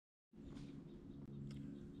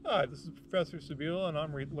Hi, this is Professor Cebula, and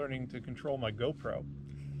I'm learning to control my GoPro.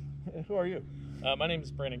 Who are you? My name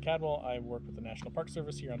is Brandon Cadwell. I work with the National Park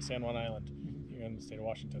Service here on San Juan Island, here in the state of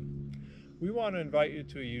Washington. We want to invite you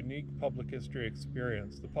to a unique public history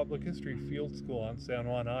experience, the Public History Field School on San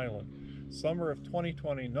Juan Island. Summer of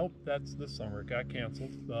 2020, nope, that's this summer, it got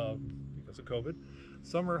canceled because of COVID.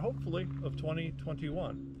 Summer, hopefully, of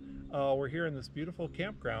 2021. We're here in this beautiful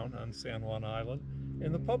campground on San Juan Island,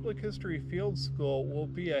 and the Public History Field School will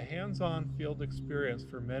be a hands-on field experience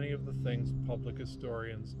for many of the things public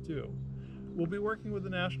historians do. We'll be working with the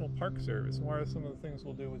National Park Service. What are some of the things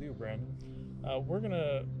we'll do with you, Brandon? We're going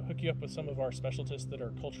to hook you up with some of our specialists that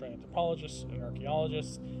are cultural anthropologists and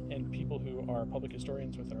archaeologists and people who are public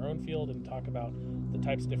historians within our own field, and talk about the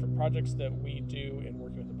types of different projects that we do in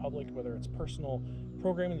working with the public, whether it's personal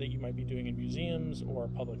programming that you might be doing in museums or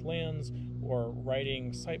public lands, or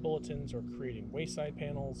writing site bulletins or creating wayside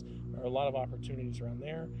panels. There are a lot of opportunities around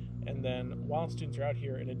there. And then while students are out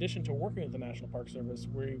here, in addition to working with the National Park Service,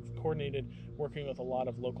 we've coordinated working with a lot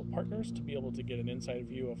of local partners to be able to get an inside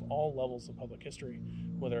view of all levels of public history,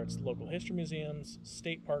 whether it's local history museums,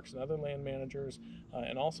 state parks and other land managers,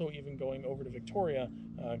 and also even going over to Victoria,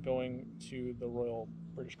 going to the Royal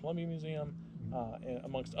British Columbia Museum, and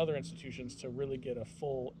amongst other institutions, to really get a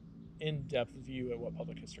full in-depth view at what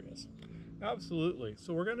public history is. Absolutely.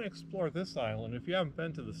 So we're going to explore this island. If you haven't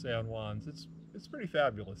been to the San Juans, it's pretty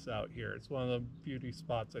fabulous out here. It's one of the beauty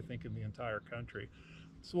spots, I think, in the entire country.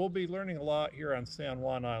 So we'll be learning a lot here on San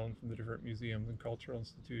Juan Island from the different museums and cultural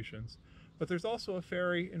institutions. But there's also a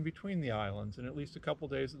ferry in between the islands, and at least a couple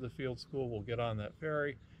days of the field school we'll get on that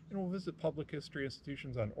ferry, and we'll visit public history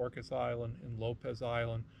institutions on Orcas Island and Lopez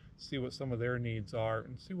Island, see what some of their needs are,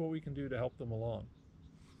 and see what we can do to help them along.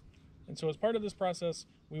 And so as part of this process,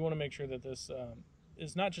 we want to make sure that this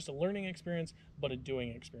is not just a learning experience, but a doing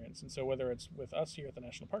experience. And so whether it's with us here at the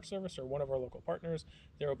National Park Service or one of our local partners,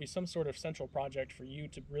 there will be some sort of central project for you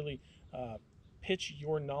to really pitch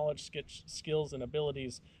your knowledge, skills, and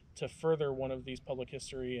abilities to further one of these public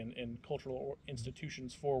history and cultural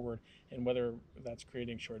institutions forward. And whether that's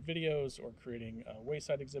creating short videos or creating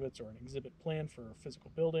wayside exhibits or an exhibit plan for a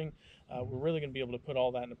physical building, we're really going to be able to put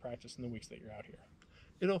all that into practice in the weeks that you're out here.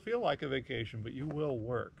 It'll feel like a vacation, but you will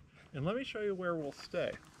work. And let me show you where we'll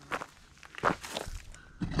stay.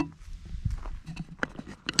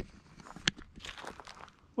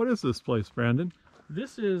 What is this place, Brandon?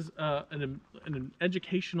 This is an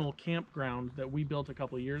educational campground that we built a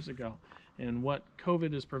couple of years ago. And what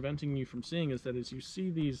COVID is preventing you from seeing is that as you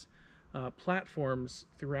see these platforms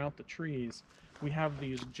throughout the trees, we have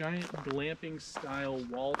these giant glamping style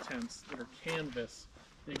wall tents that are canvas.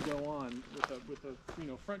 They go on with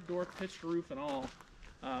a front door, pitched roof and all,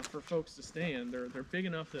 for folks to stay in. They're big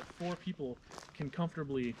enough that 4 people can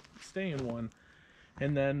comfortably stay in one.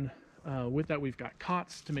 And then with that, we've got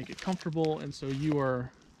cots to make it comfortable. And so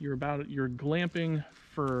you're glamping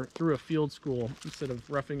through a field school instead of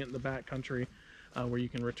roughing it in the back country, where you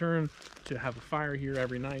can return to have a fire here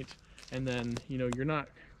every night. And then you're not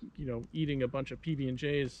eating a bunch of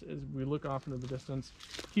PB&Js. As we look off into the distance,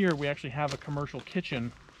 here we actually have a commercial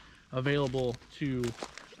kitchen available to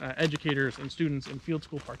educators and students and field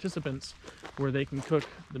school participants, where they can cook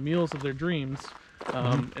the meals of their dreams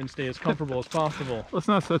and stay as comfortable as possible. Let's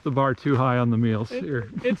not set the bar too high on the meals here.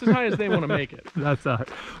 It's as high as they want to make it. That's all right.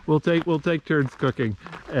 We'll take turns cooking,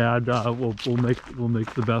 and we'll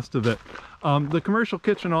make the best of it. The commercial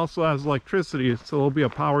kitchen also has electricity, so there'll be a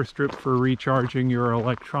power strip for recharging your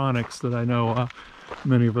electronics that I know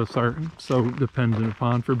many of us are so dependent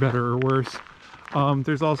upon, for better or worse.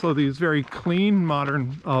 There's also these very clean,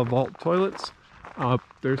 modern vault toilets.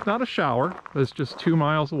 There's not a shower. It's just 2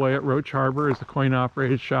 miles away at Roach Harbor is a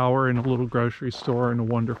coin-operated shower and a little grocery store and a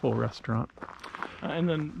wonderful restaurant. And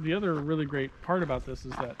then the other really great part about this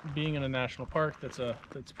is that being in a national park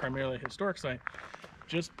that's primarily a historic site,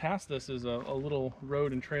 just past this is a little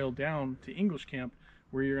road and trail down to English Camp,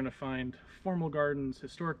 where you're going to find formal gardens,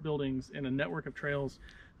 historic buildings, and a network of trails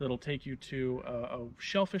that'll take you to a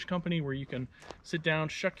shellfish company where you can sit down,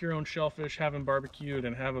 shuck your own shellfish, have them barbecued,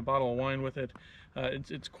 and have a bottle of wine with it.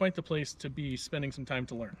 It's quite the place to be spending some time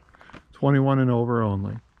to learn. 21 and over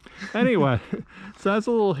only. Anyway, so that's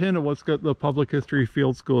a little hint of what the Public History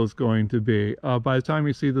Field School is going to be. By the time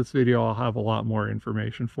you see this video, I'll have a lot more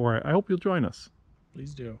information for it. I hope you'll join us.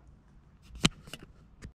 Please do.